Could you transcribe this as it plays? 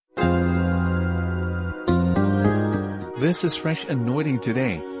This is Fresh Anointing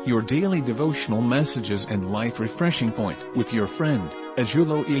Today, your daily devotional messages and life refreshing point with your friend,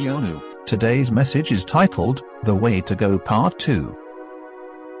 Ajulo Iyonu. Today's message is titled, The Way to Go Part 2.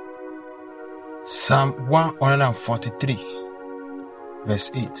 Psalm 143, verse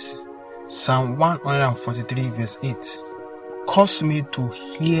 8. Psalm 143, verse 8. Cause me to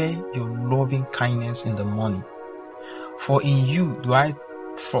hear your loving kindness in the morning, for in you do I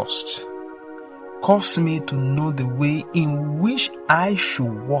trust. Cause me to know the way in which I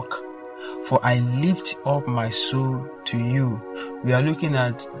should walk, for I lift up my soul to you. We are looking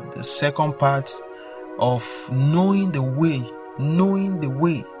at the second part of knowing the way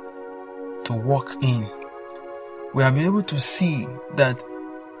to walk in. We have been able to see that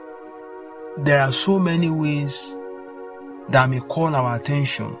there are so many ways that may call our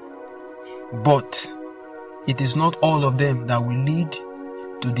attention, but it is not all of them that will lead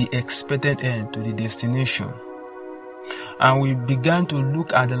to the expected end, to the destination. And we began to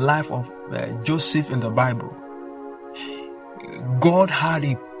look at the life of Joseph in the Bible. God had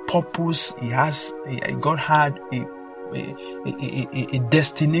a purpose. God had a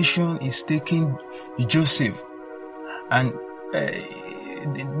destination. Is taking Joseph, and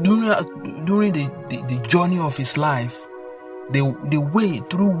during the journey of his life, the way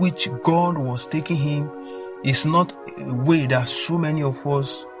through which God was taking him is not a way that so many of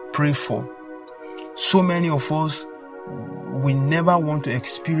us pray for. So many of us, we never want to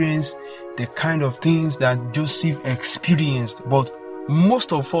experience the kind of things that Joseph experienced. But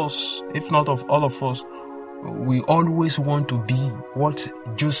most of us, if not of all of us, we always want to be what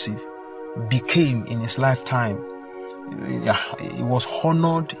Joseph became in his lifetime. He was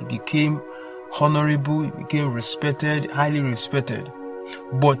honored, he became honorable, he became respected, highly respected.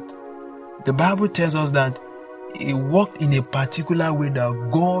 But the Bible tells us that he walked in a particular way that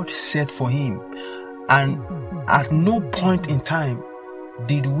God set for him. And at no point in time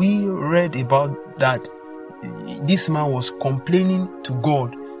did we read about that this man was complaining to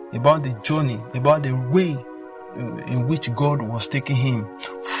God about the journey, about the way in which God was taking him.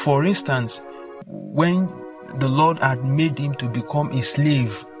 For instance, when the Lord had made him to become a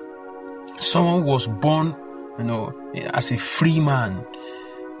slave, someone was born, as a free man.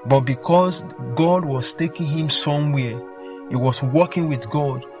 But because God was taking him somewhere, he was working with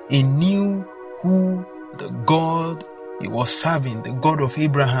God. He knew who the God he was serving, the God of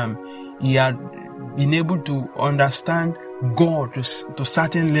Abraham. He had been able to understand God to a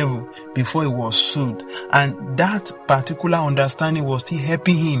certain level before he was sold. And that particular understanding was still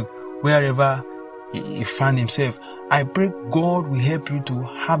helping him wherever he found himself. I pray God will help you to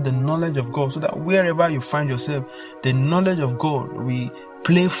have the knowledge of God, so that wherever you find yourself, the knowledge of God will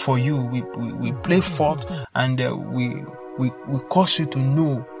play for you, we play forth, and we cause you to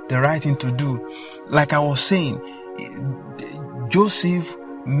know the right thing to do. Like I was saying, Joseph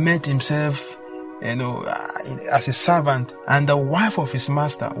met himself, as a servant, and the wife of his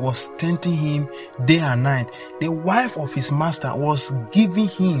master was tending him day and night. The wife of his master was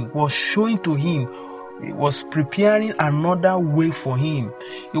showing to him, it was preparing another way for him.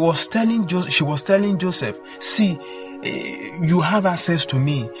 She was telling Joseph, see, you have access to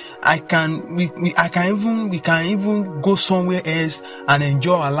me. We can even go somewhere else and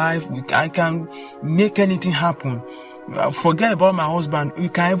enjoy our life. I can make anything happen. Forget about my husband. I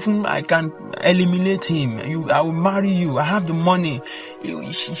can eliminate him. I will marry you. I have the money.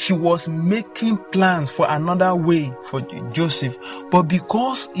 She was making plans for another way for Joseph. But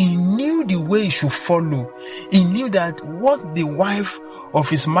because he knew the way he should follow, he knew that what the wife of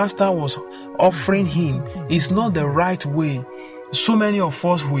his master was offering him is not the right way. So many of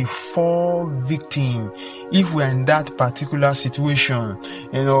us will fall victim if we are in that particular situation.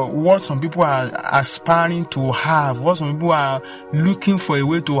 What some people are aspiring to have, what some people are looking for a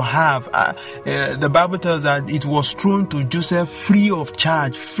way to have. The Bible tells that it was thrown to Joseph free of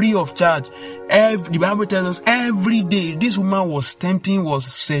charge. The Bible tells us every day this woman was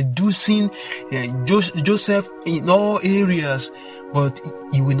seducing Joseph in all areas. But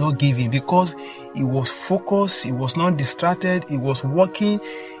he will not give in, because he was focused, he was not distracted, he was working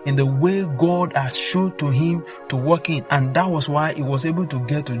in the way God had showed to him to work in, and that was why he was able to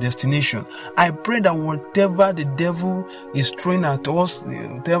get to destination. I pray that whatever the devil is throwing at us,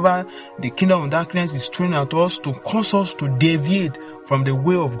 whatever the kingdom of darkness is throwing at us to cause us to deviate from the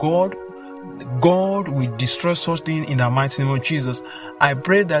way of God, God will destroy such things in the mighty name of Jesus. I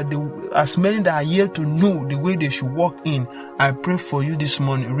pray that as many that are here to know the way they should walk in, I pray for you this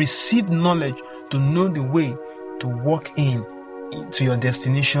morning, receive knowledge to know the way to walk in to your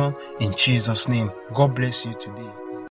destination in Jesus' name. God bless you today.